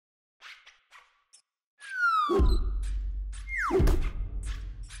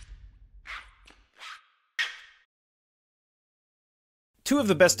Two of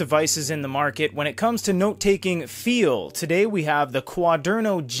the best devices in the market when it comes to note-taking feel. Today we have the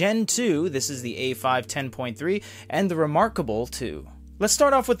Quaderno Gen 2, this is the A5 10.3, and the Remarkable 2. Let's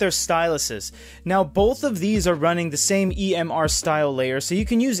start off with their styluses. Now both of these are running the same EMR style layer, so you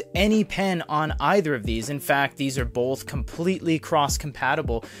can use any pen on either of these. In fact, these are both completely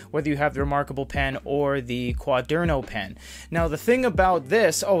cross-compatible, whether you have the Remarkable pen or the Quaderno pen. Now the thing about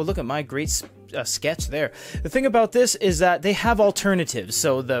this, oh look at my great sketch there. The thing about this is that they have alternatives.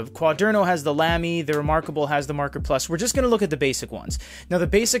 So the Quaderno has the Lamy, the Remarkable has the Marker Plus. We're just going to look at the basic ones. Now the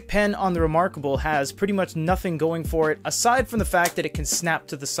basic pen on the Remarkable has pretty much nothing going for it aside from the fact that it can snap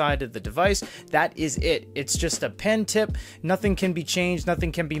to the side of the device. That is it. It's just a pen tip. Nothing can be changed,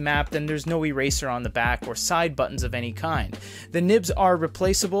 nothing can be mapped, and there's no eraser on the back or side buttons of any kind. The nibs are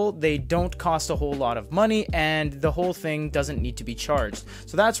replaceable, they don't cost a whole lot of money, and the whole thing doesn't need to be charged.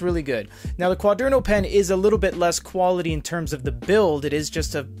 So that's really good. Now the Quaderno pen is a little bit less quality in terms of the build. It is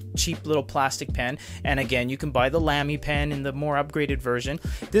just a cheap little plastic pen, and again you can buy the Lamy pen in the more upgraded version.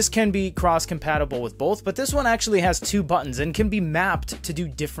 This can be cross compatible with both, but this one actually has two buttons and can be mapped to do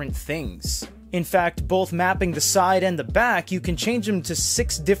different things. In fact, both mapping the side and the back, you can change them to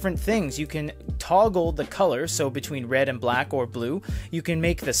 6 different things. You can toggle the color, so between red and black or blue. You can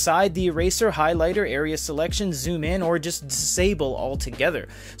make the side the eraser, highlighter, area selection, zoom in, or just disable altogether.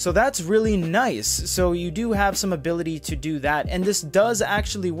 So that's really nice. So you do have some ability to do that, and this does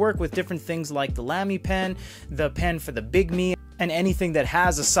actually work with different things like the Lamy pen, the pen for the Big Me, and anything that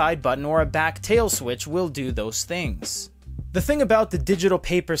has a side button or a back tail switch will do those things. The thing about the digital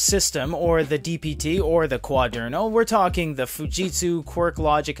paper system, or the DPT, or the Quaderno, we're talking the Fujitsu,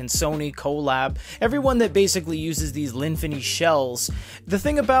 QuirkLogic, and Sony Colab, everyone that basically uses these Linfini shells. The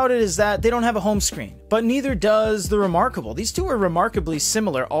thing about it is that they don't have a home screen, but neither does the Remarkable. These two are remarkably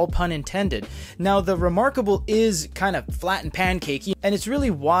similar, all pun intended. Now the Remarkable is kind of flat and pancakey, and it's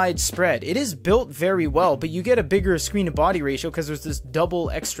really widespread. It is built very well, but you get a bigger screen to body ratio because there's this double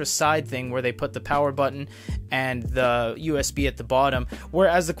extra side thing where they put the power button and the USB at the bottom,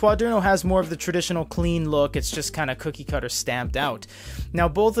 whereas the Quaderno has more of the traditional clean look. It's just kind of cookie cutter stamped out. Now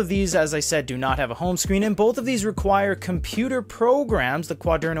both of these, as I said, do not have a home screen, and both of these require computer programs, the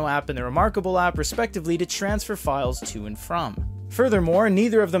Quaderno app and the Remarkable app respectively, to transfer files to and from. Furthermore,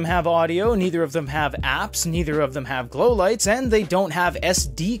 neither of them have audio, neither of them have apps, neither of them have glow lights, and they don't have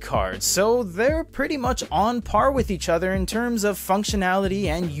SD cards, so they're pretty much on par with each other in terms of functionality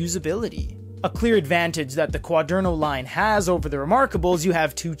and usability. A clear advantage that the Quaderno line has over the Remarkable is you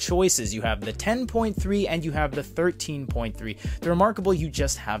have two choices. You have the 10.3 and you have the 13.3. The Remarkable, you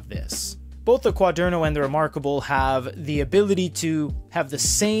just have this. Both the Quaderno and the Remarkable have the ability to have the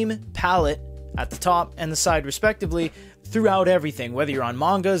same palette at the top and the side respectively throughout everything, whether you're on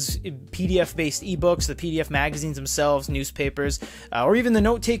mangas, PDF-based ebooks, the PDF magazines themselves, newspapers, or even the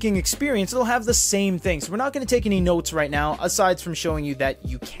note-taking experience. It'll have the same thing. So we're not going to take any notes right now, aside from showing you that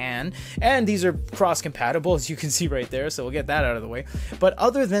you can, and these are cross-compatible, as you can see right there, so we'll get that out of the way. But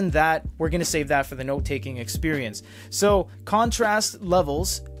other than that, we're going to save that for the note-taking experience. So contrast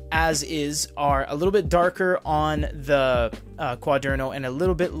levels, as is, are a little bit darker on the Quaderno and a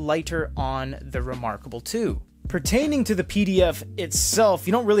little bit lighter on the Remarkable 2. Pertaining to the PDF itself,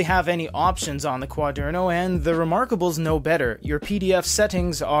 you don't really have any options on the Quaderno, and the Remarkable's no better. Your PDF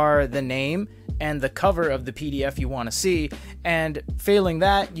settings are the name and the cover of the PDF you want to see, and failing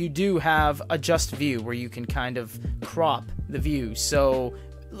that, you do have adjust view, where you can kind of crop the view. So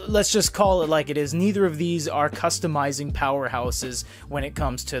let's just call it like it is. Neither of these are customizing powerhouses when it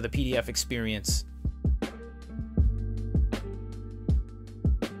comes to the PDF experience.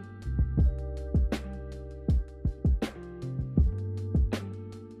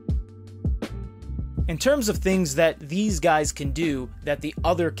 In terms of things that these guys can do that the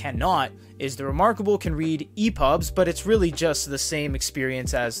other cannot, is the Remarkable can read EPUBs, but it's really just the same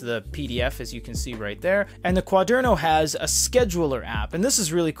experience as the PDF, as you can see right there. And the Quaderno has a scheduler app, and this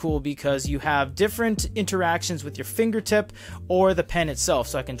is really cool because you have different interactions with your fingertip or the pen itself.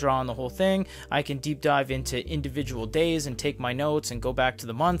 So I can draw on the whole thing, I can deep dive into individual days and take my notes and go back to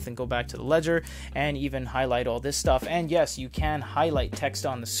the month and go back to the ledger and even highlight all this stuff. And yes, you can highlight text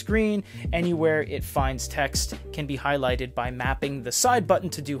on the screen. Anywhere it finds text can be highlighted by mapping the side button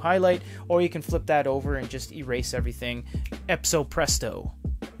to do highlight, or you can flip that over and just erase everything ipso presto.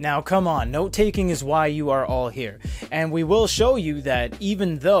 Now come on, note-taking is why you are all here, and we will show you that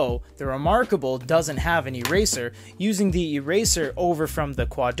even though the Remarkable doesn't have an eraser, using the eraser over from the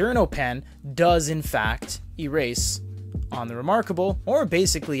Quaderno pen does in fact erase on the Remarkable, or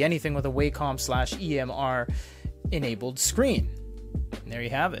basically anything with a Wacom/EMR enabled screen. And there you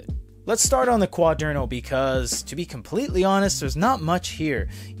have it. Let's start on the Quaderno because, to be completely honest, there's not much here.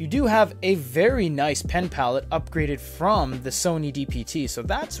 You do have a very nice pen palette upgraded from the Sony DPT, so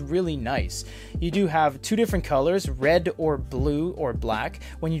that's really nice. You do have two different colors, red or blue or black.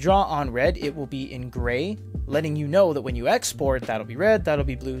 When you draw on red, it will be in gray, letting you know that when you export, that'll be red, that'll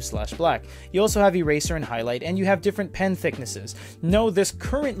be blue/black. You also have eraser and highlight, and you have different pen thicknesses. No, this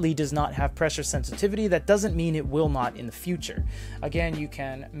currently does not have pressure sensitivity. That doesn't mean it will not in the future. Again, you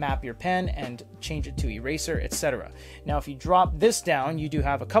can map your pen and change it to eraser, etc. Now, if you drop this down, you do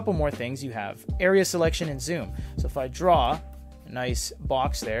have a couple more things. You have area selection and zoom. So if I draw a nice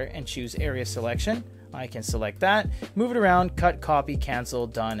box there and choose area selection, I can select that, move it around, cut, copy, cancel,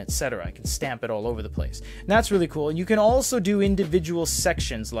 done, etc. I can stamp it all over the place. And that's really cool. And you can also do individual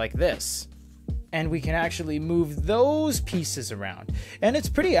sections like this. And we can actually move those pieces around. And it's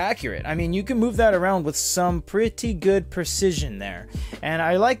pretty accurate. I mean, you can move that around with some pretty good precision there. And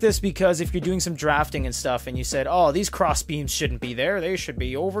I like this because if you're doing some drafting and stuff and you said, oh, these cross beams shouldn't be there, they should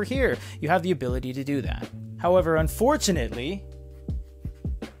be over here, you have the ability to do that. However, unfortunately,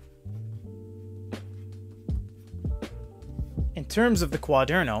 in terms of the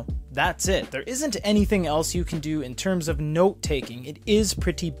Quaderno, that's it. There isn't anything else you can do in terms of note-taking. It is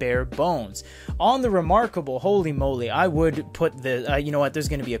pretty bare bones. On the Remarkable, holy moly, I would put the, you know what, there's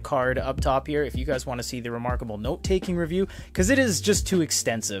going to be a card up top here if you guys want to see the Remarkable note-taking review, because it is just too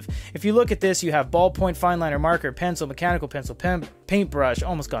extensive. If you look at this, you have ballpoint, fine liner, marker, pencil, mechanical pencil, pen, paintbrush,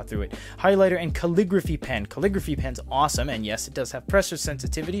 almost got through it, highlighter, and calligraphy pen. Calligraphy pen's awesome, and yes, it does have pressure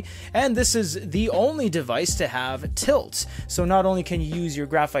sensitivity, and this is the only device to have tilt. So not only can you use your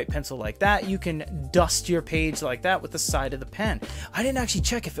graphite pencil like that, you can dust your page like that with the side of the pen. I didn't actually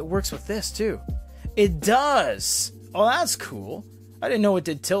check if it works with this too. It does! Oh, that's cool. I didn't know it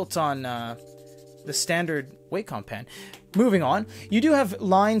did tilt on the standard Wacom pen. Moving on, you do have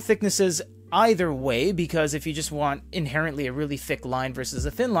line thicknesses either way, because if you just want inherently a really thick line versus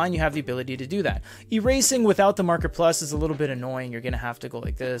a thin line, you have the ability to do that. Erasing without the marker plus is a little bit annoying. You're going to have to go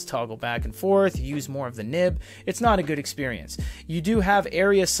like this, toggle back and forth, use more of the nib. It's not a good experience. You do have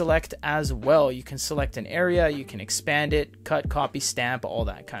area select as well. You can select an area, you can expand it, cut, copy, stamp, all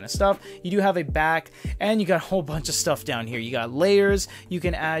that kind of stuff. You do have a back, and you got a whole bunch of stuff down here. You got layers, you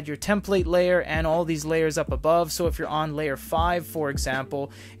can add your template layer and all these layers up above. So if you're on layer 5, for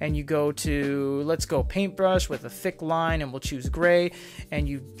example, and you go to, let's go paintbrush with a thick line, and we'll choose gray, and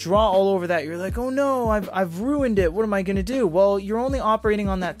you draw all over that, you're like, oh no, I've ruined it, what am I going to do? Well, you're only operating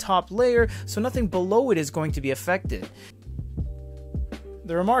on that top layer, so nothing below it is going to be affected.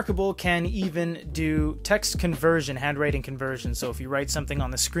 The Remarkable can even do text conversion, handwriting conversion. So if you write something on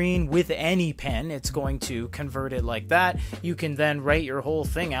the screen with any pen, it's going to convert it like that. You can then write your whole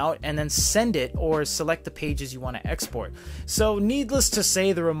thing out and then send it or select the pages you want to export. So needless to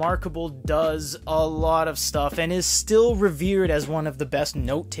say, the Remarkable does a lot of stuff and is still revered as one of the best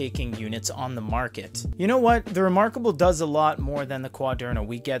note-taking units on the market. You know what? The Remarkable does a lot more than the Quaderno.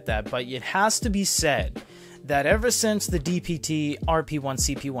 We get that, but it has to be said that ever since the DPT RP1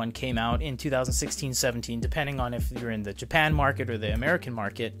 CP1 came out in 2016-17, depending on if you're in the Japan market or the American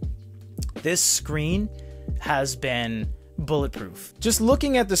market, this screen has been bulletproof. Just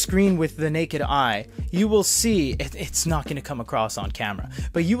looking at the screen with the naked eye, you will see, it's not going to come across on camera,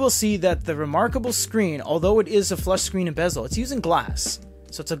 but you will see that the Remarkable screen, although it is a flush screen and bezel, it's using glass.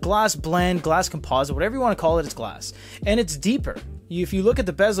 So it's a glass blend, glass composite, whatever you want to call it, it's glass. And it's deeper. If you look at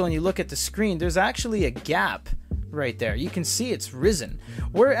the bezel and you look at the screen, there's actually a gap right there. You can see it's risen.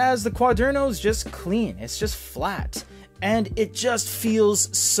 Whereas the Quaderno is just clean. It's just flat. And it just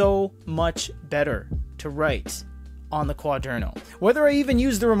feels so much better to write on the Quaderno. Whether I even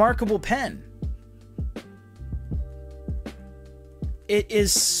use the Remarkable pen, it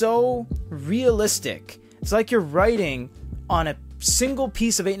is so realistic. It's like you're writing on a single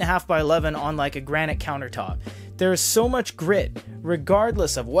piece of 8.5 by 11 on like a granite countertop. There is so much grit,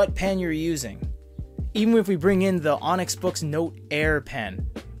 regardless of what pen you're using. Even if we bring in the Onyx Books Note Air pen,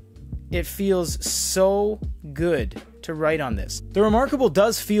 it feels so good to write on this. The Remarkable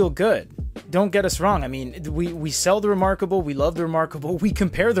does feel good. Don't get us wrong. I mean, we sell the Remarkable, we love the Remarkable, we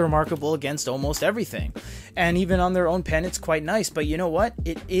compare the Remarkable against almost everything. And even on their own pen, it's quite nice. But you know what?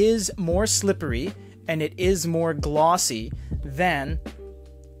 It is more slippery and it is more glossy than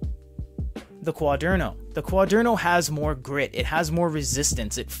the Quaderno. The Quaderno has more grit, it has more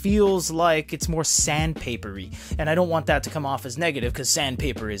resistance, it feels like it's more sandpapery, and I don't want that to come off as negative because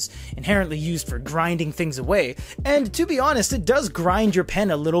sandpaper is inherently used for grinding things away, and to be honest, it does grind your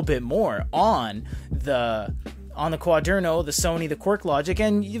pen a little bit more on the on the Quaderno, the Sony, the QuirkLogic,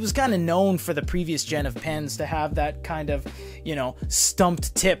 and it was kind of known for the previous gen of pens to have that kind of, you know,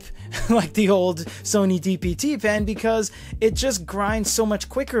 stumped tip like the old Sony DPT pen, because it just grinds so much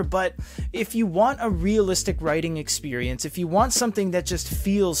quicker. But if you want a realistic writing experience, if you want something that just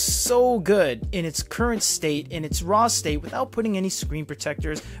feels so good in its current state, in its raw state, without putting any screen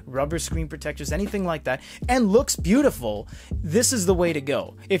protectors, rubber screen protectors, anything like that, and looks beautiful, this is the way to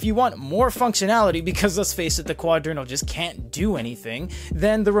go. If you want more functionality, because let's face it, the Quaderno just can't do anything,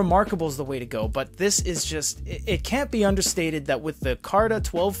 then the Remarkable is the way to go. But this is just, it can't be understated that with the Carta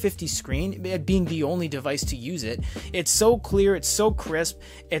 1250 screen, it being the only device to use it, it's so clear, it's so crisp,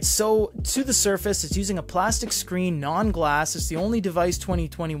 it's so to the surface, it's using a plastic screen, non-glass, it's the only device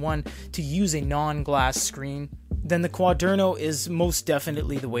 2021 to use a non-glass screen, then the Quaderno is most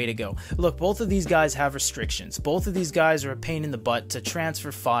definitely the way to go. Look, both of these guys have restrictions. Both of these guys are a pain in the butt to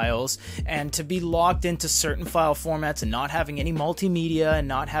transfer files and to be locked into certain file formats and not having any multimedia and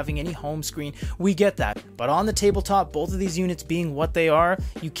not having any home screen. We get that. But on the tabletop, both of these units being what they are,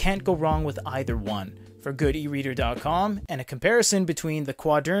 you can't go wrong with either one. For goodereader.com and a comparison between the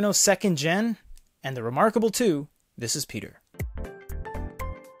Quaderno 2nd Gen and the Remarkable 2, this is Peter.